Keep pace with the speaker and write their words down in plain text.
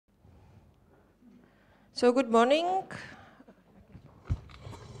So good morning.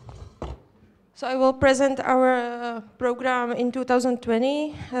 So I will present our program in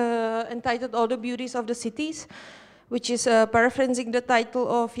 2020 entitled All the Beauties of the Cities, which is paraphrasing the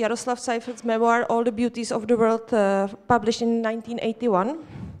title of Jaroslav Seifert's memoir, All the Beauties of the World, published in 1981.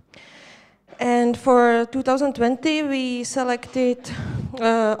 And for 2020, we selected,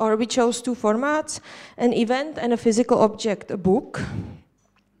 or we chose two formats, an event and a physical object, a book.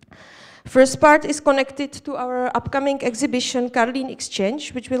 First part is connected to our upcoming exhibition, Karlín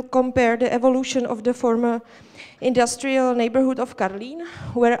Exchange, which will compare the evolution of the former industrial neighborhood of Karlín,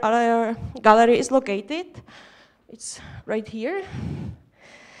 where our gallery is located. It's right here.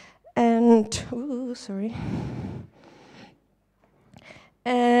 And,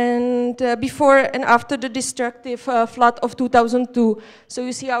 before and after the destructive flood of 2002. So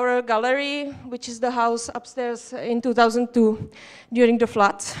you see our gallery, which is the house upstairs in 2002 during the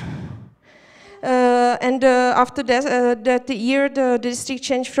floods. After that year, the district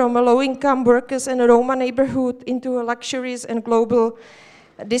changed from a low-income workers and a Roma neighborhood into a luxurious and global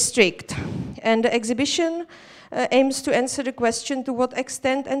district. And the exhibition aims to answer the question to what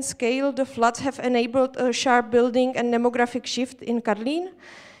extent and scale the floods have enabled a sharp building and demographic shift in Karlín.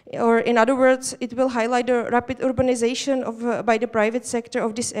 Or in other words, it will highlight the rapid urbanization by the private sector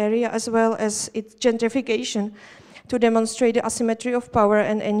of this area, as well as its gentrification, to demonstrate the asymmetry of power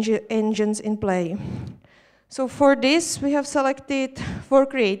and engines in play. So for this, we have selected 4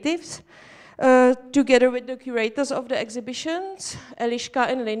 creatives, together with the curators of the exhibitions, Eliška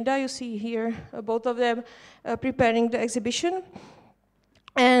and Linda. You see here both of them preparing the exhibition.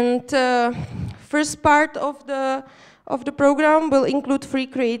 And first part of the program will include 3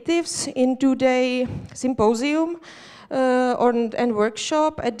 creatives in 2-day symposium and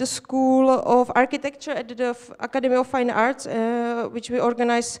workshop at the School of Architecture at the Academy of Fine Arts, which we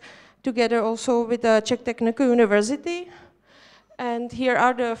organize together also with the Czech Technical University. And here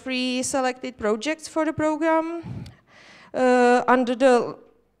are the 3 selected projects for the program. Under the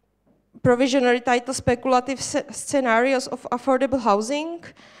provisionary title Speculative Scenarios of Affordable Housing,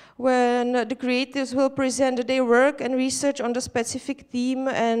 when the creatives will present their work and research on the specific theme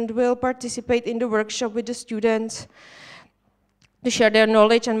and will participate in the workshop with the students to share their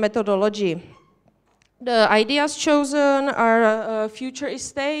knowledge and methodology. The ideas chosen are future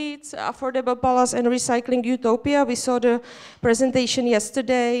estates, affordable palace, and recycling utopia. We saw the presentation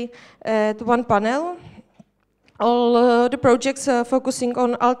yesterday at one panel. All the projects focusing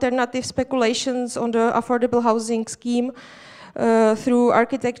on alternative speculations on the affordable housing scheme through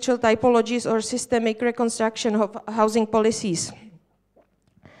architectural typologies or systemic reconstruction of housing policies.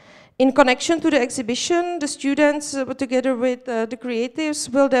 In connection to the exhibition, the students, together with the creatives,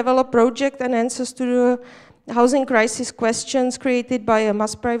 will develop projects and answers to the housing crisis questions created by a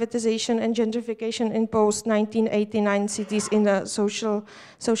mass privatization and gentrification in post-1989 cities in a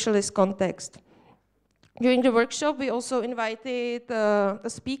socialist context. During the workshop, we also invited a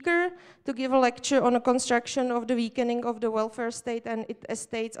speaker to give a lecture on the construction of the weakening of the welfare state and its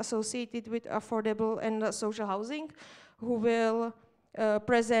estates associated with affordable and social housing, who will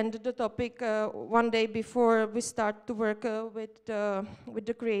present the topic one day before we start to work with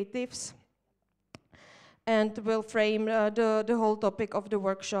the creatives, and will frame the whole topic of the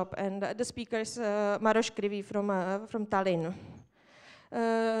workshop. And the speaker is Maroš Krivý from Tallinn.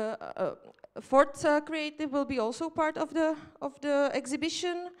 Fourth creative will be also part of the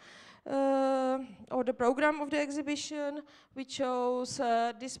exhibition, or the program of the exhibition. We chose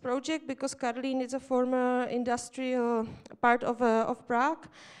this project because Karlín is a former industrial part of Prague,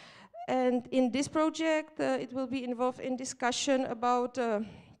 and in this project it will be involved in discussion about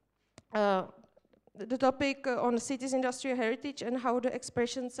the topic on city's industrial heritage and how the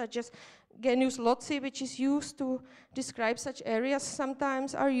expressions such as genius loci, which is used to describe such areas,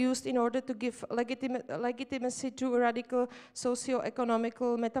 sometimes are used in order to give legitimacy to a radical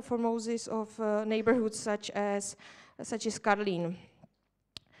socio-economical metamorphosis of neighborhoods such as Karlín.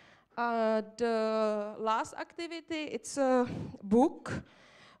 The last activity, it's a book,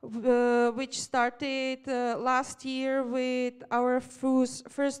 which started last year with our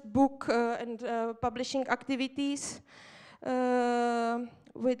first book and publishing activities,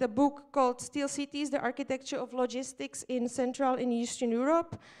 with a book called Steel Cities, The Architecture of Logistics in Central and Eastern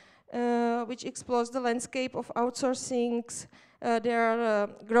Europe, which explores the landscape of outsourcings they are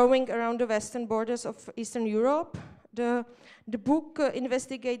growing around the western borders of Eastern Europe. The book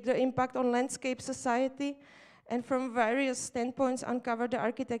investigates the impact on landscape society and from various standpoints uncover the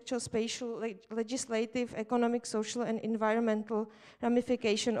architectural, spatial, legislative, economic, social, and environmental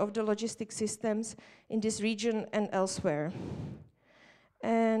ramification of the logistic systems in this region and elsewhere.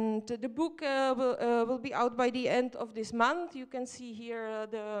 And the book will be out by the end of this month. You can see here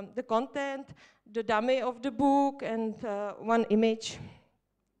the content, the dummy of the book, and one image.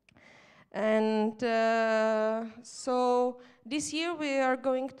 And so this year we are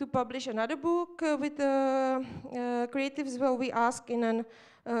going to publish another book with creatives. Well, we ask in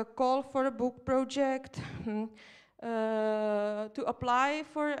a call for a book project to apply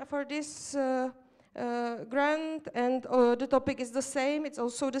for this grant, and the topic is the same. It's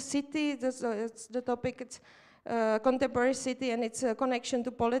also the city. It's the topic. It's contemporary city, and it's a connection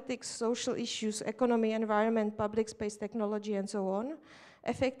to politics, social issues, economy, environment, public space, technology, and so on,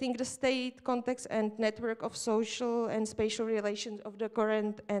 affecting the state, context, and network of social and spatial relations of the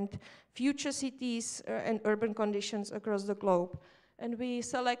current and future cities and urban conditions across the globe. And we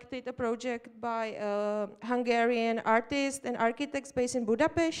selected a project by a Hungarian artist and architect based in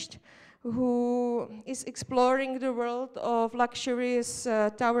Budapest, who is exploring the world of luxurious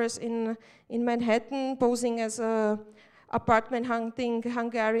towers in Manhattan, posing as a apartment hunting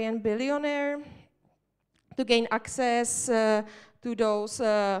Hungarian billionaire to gain access to those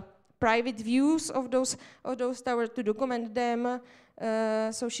private views of those towers, to document them.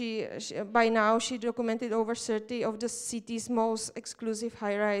 So by now she documented over 30 of the city's most exclusive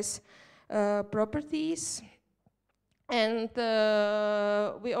high-rise properties. And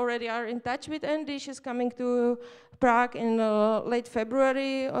we already are in touch with Andy. She's coming to Prague in late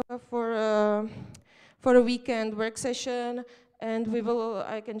February for a weekend work session. And we will,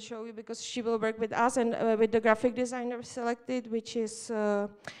 I can show you, because she will work with us and with the graphic designer selected, which is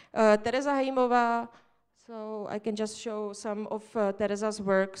Tereza Hajmová. So I can just show some of Tereza's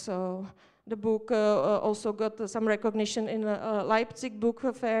work. So the book also got some recognition in Leipzig Book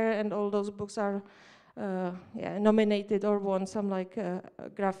Fair, and all those books are nominated or won some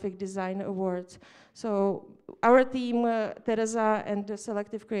graphic design awards. So our team, Tereza and the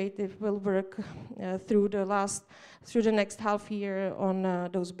Selective Creative, will work through the next half year on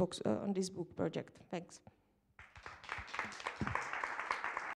those books, on this book project. Thanks.